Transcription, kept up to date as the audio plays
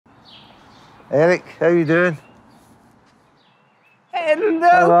Eric, how you doing?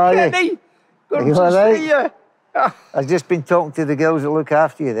 Hello, Kenny. Good to see you. I've just been talking to the girls that look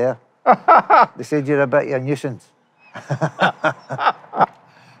after you there. They said you're a bit of a nuisance.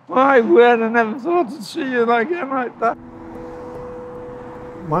 My word, I never thought to see you again like that.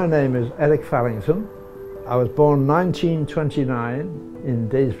 My name is Eric Farrington. I was born 1929 in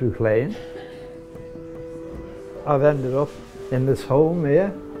Daysbrook Lane. I've ended up in this home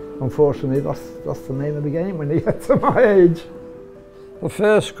here. Unfortunately, that's the name of the game when you get to my age. The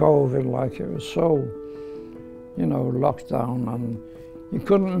first COVID, it was so, locked down, and you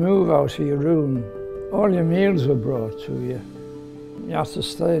couldn't move out of your room. All your meals were brought to you. You had to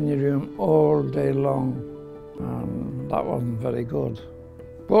stay in your room all day long, and that wasn't very good.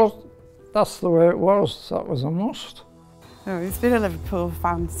 But that's the way it was. That was a must. Oh, he's been a Liverpool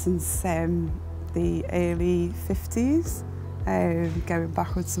fan since the early 50s. Going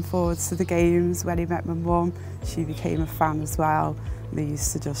backwards and forwards to the games. When he met my mum, she became a fan as well. They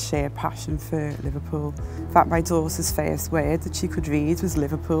used to just share passion for Liverpool. In fact, my daughter's first word that she could read was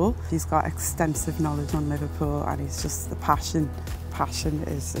Liverpool. He's got extensive knowledge on Liverpool, and it's just the passion.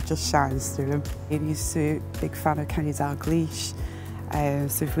 It just shines through him. He's a big fan of Kenny Dalglish.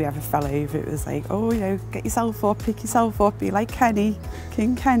 So if we ever fell over, it was like, oh, get yourself up, pick yourself up, be like Kenny,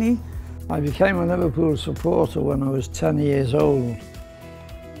 King Kenny. I became a Liverpool supporter when I was 10 years old.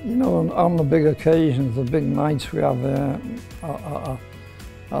 On the big occasions, the big nights we have at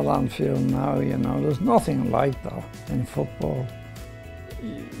Anfield now, there's nothing like that in football.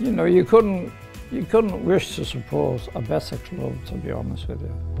 You couldn't wish to support a better club, to be honest with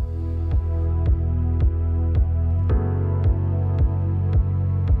you.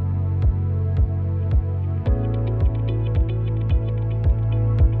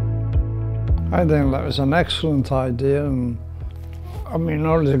 I think that was an excellent idea, and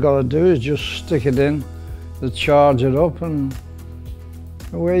all you've got to do is just stick it in, charge it up, and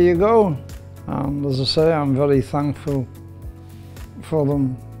away you go. And as I say, I'm very thankful for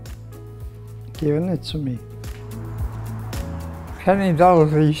them giving it to me. Kenny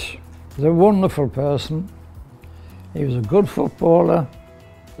Dalglish is a wonderful person. He was a good footballer,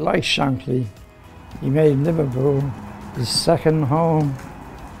 like Shankly. He made Liverpool his second home,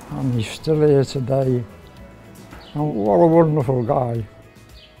 and he's still here today. And what a wonderful guy.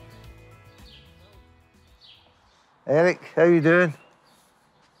 Eric, how you doing?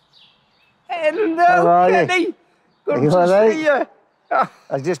 Hello, Kenny. Good to see you.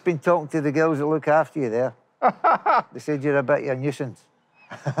 I've just been talking to the girls that look after you there. They said you're a bit of a nuisance.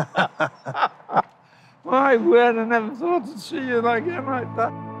 My word, I never thought to see you again like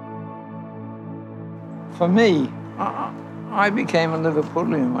that. For me, I became a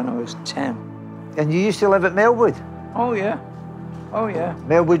Liverpoolian when I was 10. And you used to live at Melwood? Oh yeah, oh yeah.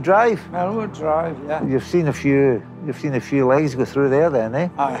 Melwood Drive? Melwood Drive, yeah. You've seen a few legs go through there then, eh?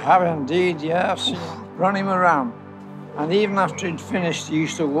 I have indeed, yeah. I've seen run him around. And even after he'd finished, he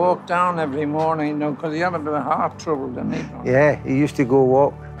used to walk down every morning, because he had a bit of heart trouble, didn't he? Yeah, he used to go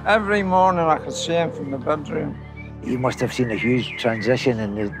walk. Every morning I could see him from the bedroom. You must have seen a huge transition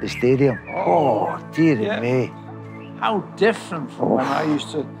in the stadium. Oh, dear me. How different from when I used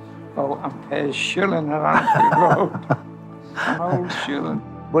to go and pay a shilling at Anfield Road. An old shilling.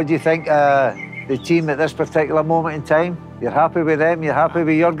 What do you think the team at this particular moment in time? You're happy with them? You're happy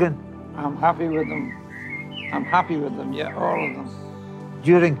with Jurgen? I'm happy with them. I'm happy with them, yeah, all of them.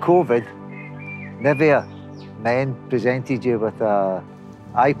 During COVID, NIVEA Men presented you with an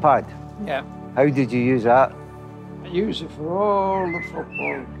iPad. Yeah. How did you use that? I used it for all the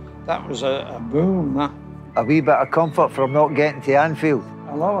football. That was a boom, that. A wee bit of comfort from not getting to Anfield.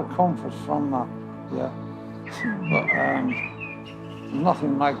 A lot of comfort from that, yeah. But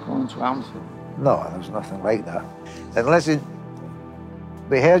nothing like going to Anfield. No, there's nothing like that. And listen,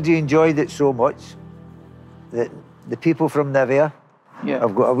 we heard you enjoyed it so much that the people from NIVEA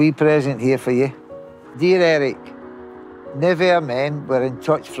have got a wee present here for you. Dear Eric, NIVEA Men were in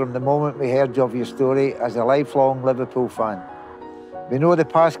touch from the moment we heard of your story as a lifelong Liverpool fan. We know the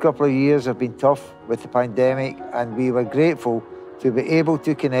past couple of years have been tough with the pandemic, and we were grateful to be able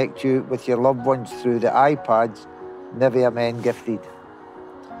to connect you with your loved ones through the iPads NIVEA Men gifted.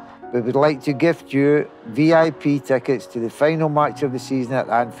 We would like to gift you VIP tickets to the final match of the season at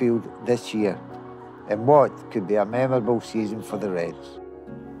Anfield this year, in what could be a memorable season for the Reds.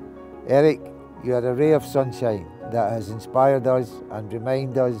 Eric, you are a ray of sunshine that has inspired us and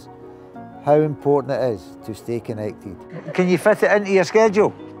reminded us how important it is to stay connected. Can you fit it into your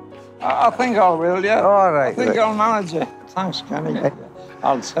schedule? I think I will, yeah. All right. I think I'll manage it. Thanks, Kenny.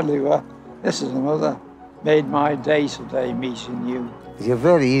 I'll tell you what, this is another. Made my day today meeting you. You're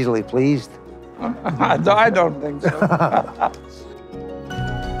very easily pleased. I don't think so.